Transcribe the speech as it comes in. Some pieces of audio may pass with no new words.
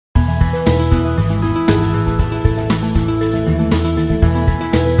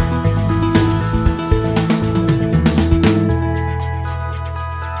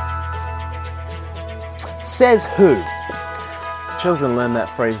says who? Children learn that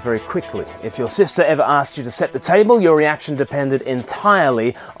phrase very quickly. If your sister ever asked you to set the table, your reaction depended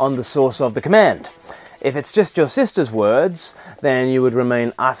entirely on the source of the command. If it's just your sister's words, then you would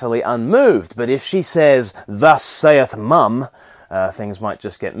remain utterly unmoved. But if she says, "Thus saith Mum," things might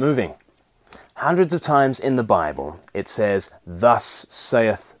just get moving. Hundreds of times in the Bible, it says, "Thus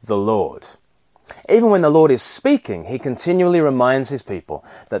saith the Lord." Even when the Lord is speaking, he continually reminds his people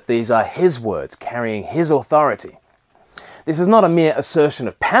that these are his words carrying his authority. This is not a mere assertion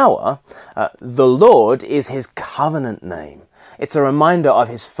of power. The Lord is his covenant name. It's a reminder of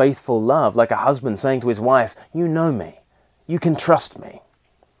his faithful love, like a husband saying to his wife, "You know me. You can trust me."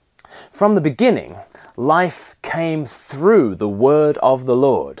 From the beginning, life came through the word of the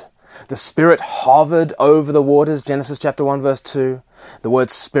Lord. The Spirit hovered over the waters, Genesis chapter 1, verse 2. The word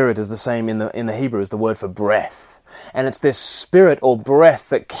Spirit is the same in the Hebrew as the word for breath. And it's this Spirit or breath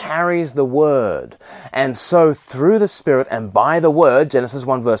that carries the Word. And so through the Spirit and by the Word, Genesis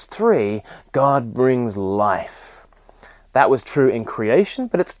 1 verse 3, God brings life. That was true in creation,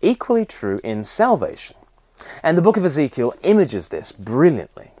 but it's equally true in salvation. And the book of Ezekiel images this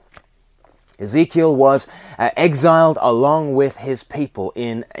brilliantly. Ezekiel was exiled along with his people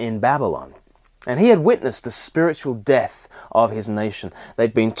in Babylon. And he had witnessed the spiritual death of his nation.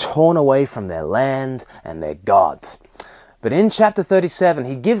 They'd been torn away from their land and their God. But in chapter 37,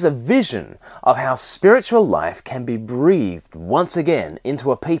 he gives a vision of how spiritual life can be breathed once again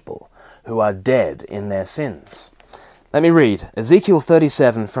into a people who are dead in their sins. Let me read Ezekiel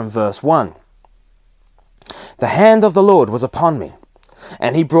 37 from verse 1. "The hand of the Lord was upon me,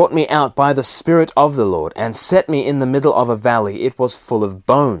 and he brought me out by the Spirit of the Lord, and set me in the middle of a valley. It was full of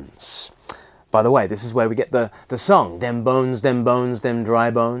bones." By the way, this is where we get the song, "Dem bones, dem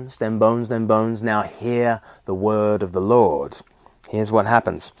dry bones, dem bones, now hear the word of the Lord." Here's what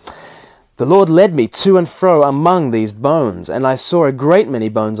happens. "The Lord led me to and fro among these bones, and I saw a great many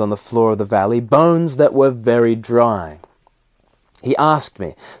bones on the floor of the valley, bones that were very dry. He asked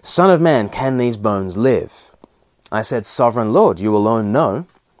me, 'Son of man, can these bones live?' I said, 'Sovereign Lord, you alone know.'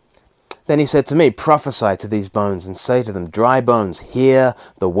 Then he said to me, 'Prophesy to these bones and say to them, dry bones, hear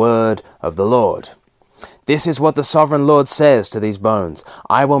the word of the Lord. This is what the sovereign Lord says to these bones.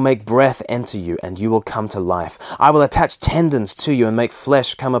 I will make breath enter you, and you will come to life. I will attach tendons to you and make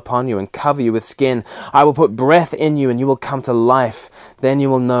flesh come upon you and cover you with skin. I will put breath in you, and you will come to life. Then you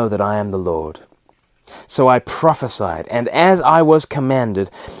will know that I am the Lord.' So I prophesied, and as I was commanded,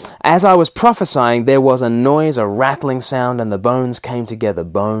 as I was prophesying, there was a noise, a rattling sound, and the bones came together,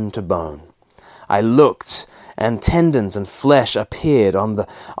 bone to bone. I looked, and tendons and flesh appeared on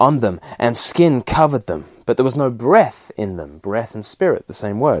them, and skin covered them, but there was no breath in them." Breath and spirit, the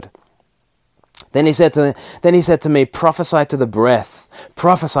same word. Then he said to me, "Prophesy to the breath.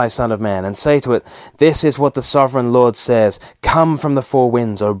 Prophesy, son of man, and say to it, this is what the sovereign Lord says. Come from the four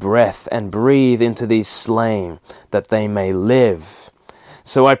winds, O breath, and breathe into these slain, that they may live."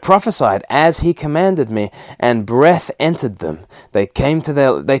 So I prophesied as he commanded me, and breath entered them. They came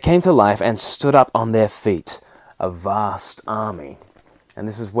to life and stood up on their feet, a vast army. And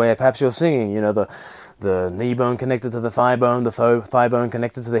this is where perhaps you're singing, the knee bone connected to the thigh bone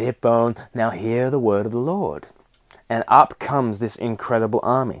connected to the hip bone. Now hear the word of the Lord. And up comes this incredible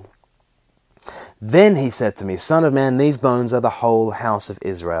army. Then he said to me, "Son of man, these bones are the whole house of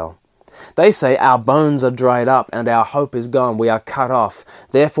Israel. They say, our bones are dried up, and our hope is gone. We are cut off.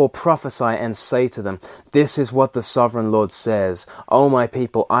 Therefore prophesy and say to them, this is what the sovereign Lord says. O my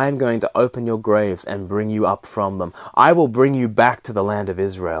people, I am going to open your graves and bring you up from them. I will bring you back to the land of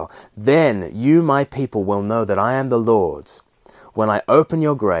Israel. Then you, my people, will know that I am the Lord. When I open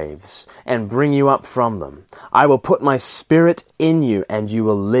your graves and bring you up from them, I will put my spirit in you, and you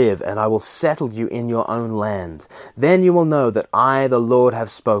will live, and I will settle you in your own land. Then you will know that I, the Lord, have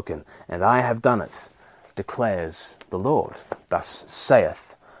spoken, and I have done it, declares the Lord. Thus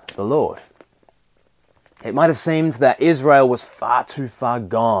saith the Lord." It might have seemed that Israel was far too far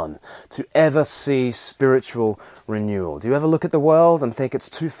gone to ever see spiritual renewal. Do you ever look at the world and think it's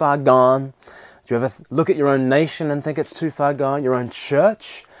too far gone? Do you ever look at your own nation and think it's too far gone? Your own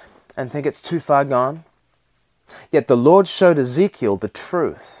church and think it's too far gone? Yet the Lord showed Ezekiel the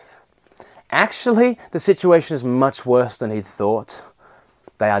truth. Actually, the situation is much worse than he'd thought.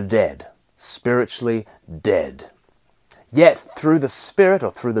 They are dead, spiritually dead. Yet through the Spirit,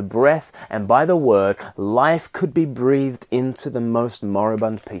 or through the breath, and by the Word, life could be breathed into the most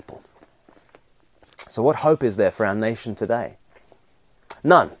moribund people. So what hope is there for our nation today?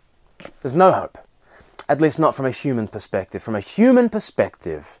 None. There's no hope. At least not from a human perspective. From a human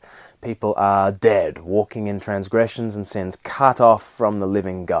perspective, people are dead, walking in transgressions and sins, cut off from the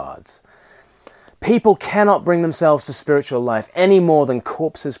living God. People cannot bring themselves to spiritual life any more than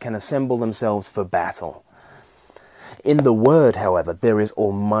corpses can assemble themselves for battle. In the Word, however, there is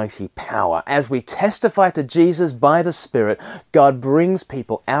almighty power. As we testify to Jesus by the Spirit, God brings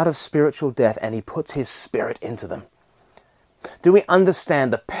people out of spiritual death and He puts His Spirit into them. Do we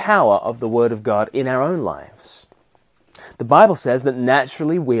understand the power of the Word of God in our own lives? The Bible says that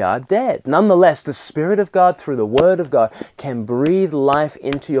naturally we are dead. Nonetheless, the Spirit of God through the Word of God can breathe life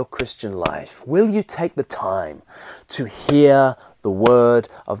into your Christian life. Will you take the time to hear the Word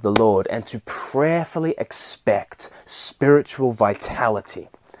of the Lord and to prayerfully expect spiritual vitality?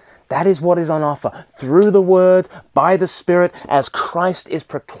 That is what is on offer. Through the Word, by the Spirit, as Christ is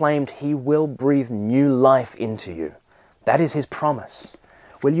proclaimed, He will breathe new life into you. That is His promise.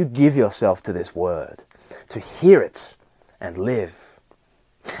 Will you give yourself to this Word, to hear it and live?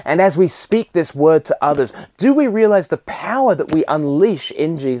 And as we speak this Word to others, do we realize the power that we unleash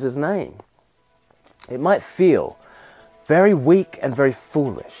in Jesus' name? It might feel very weak and very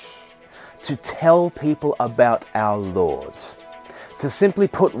foolish to tell people about our Lord, to simply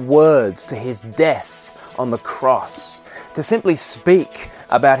put words to His death on the cross, to simply speak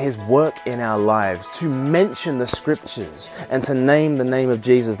about His work in our lives, to mention the Scriptures and to name the name of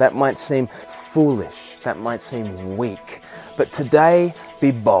Jesus. That might seem foolish, that might seem weak, but today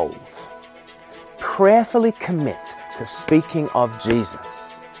be bold. Prayerfully commit to speaking of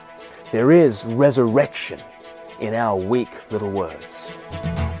Jesus. There is resurrection in our weak little words.